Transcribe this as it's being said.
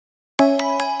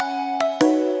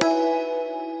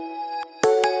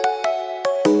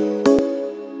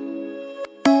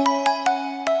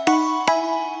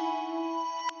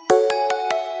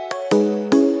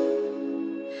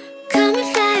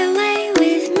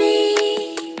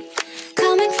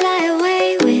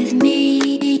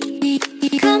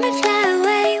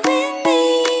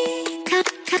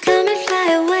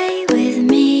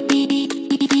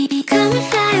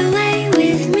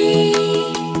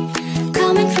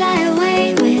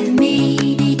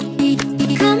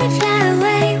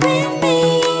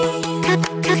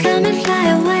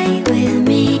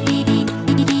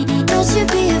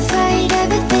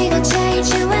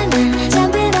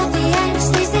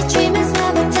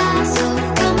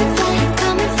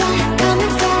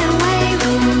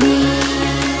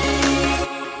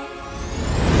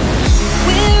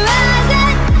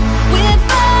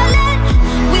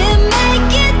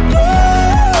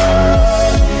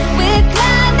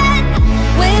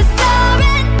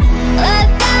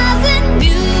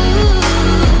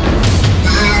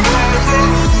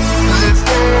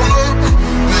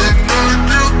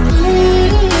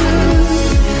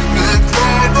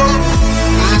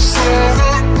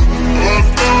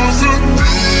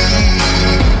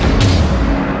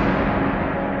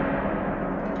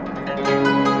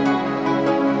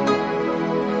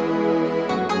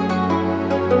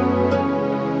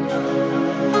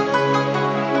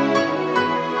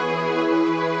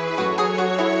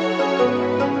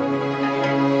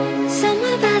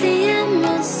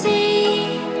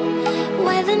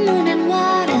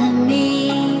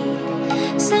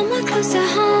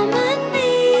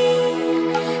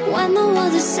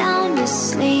sound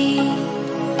asleep.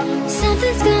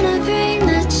 Something's gonna bring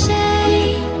the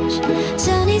change.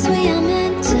 Journeys we are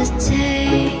meant to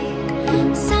take.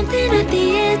 Something at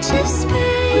the edge of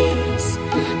space,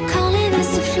 calling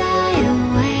us to fly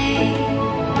away.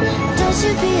 Don't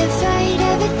you be afraid,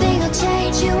 everything will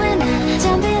change. You and I,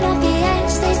 jumping off the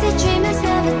edge. They say dreamers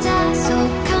never die. So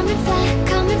come and fly,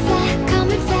 come and fly, come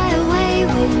and fly away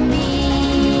with me.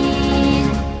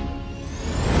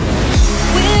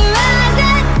 We're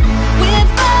rising, we're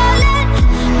falling,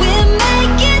 we're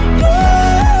making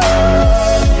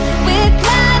moves. We're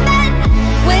climbing,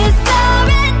 we're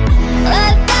soaring,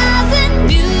 1,000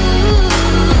 views.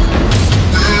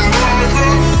 We're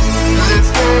rising, we're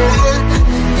falling,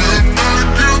 we're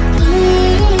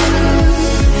making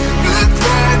moves. We're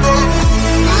climbing,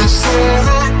 we're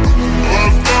soaring,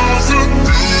 1,000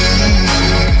 views.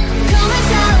 Come and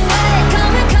fly away,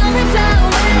 come and fly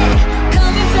away,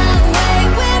 come and fly away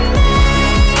with me.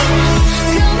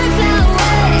 Come and fly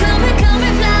away, come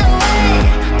and fly away,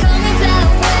 come and fly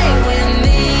away with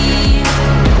me.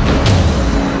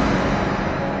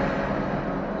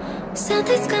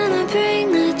 Something's gonna bring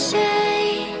the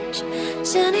change.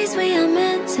 Journeys we are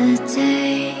meant to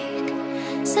take.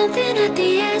 Something at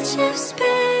the edge of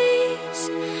space,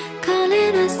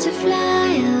 calling us to fly